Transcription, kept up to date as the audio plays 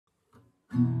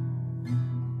Are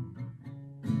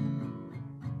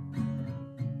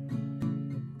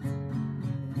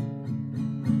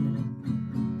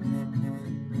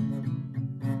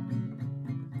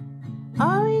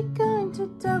we going to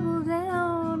double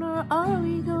down, or are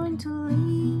we going to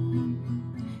leave?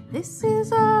 This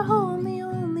is our home, the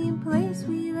only place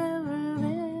we've ever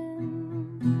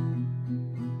been.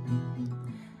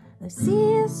 The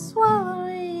sea is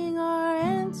swallowing our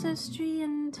ancestry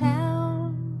in town.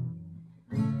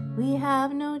 We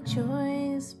have no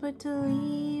choice but to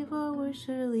leave, or we'll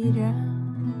surely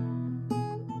drown.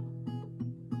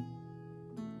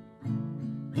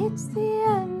 It's the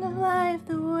end of life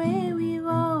the way we've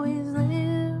always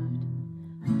lived.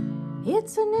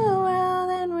 It's a new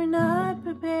world and we're not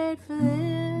prepared for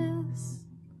this.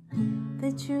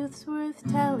 The truth's worth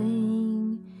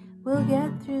telling, we'll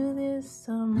get through this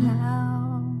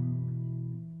somehow.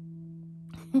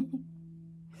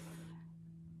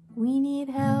 We need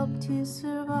help to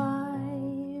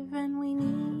survive, and we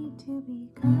need to be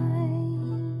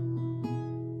kind.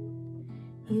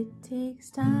 It takes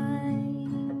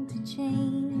time to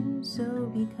change,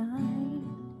 so be kind.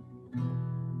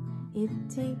 It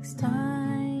takes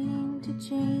time to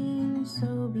change,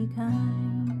 so be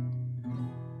kind.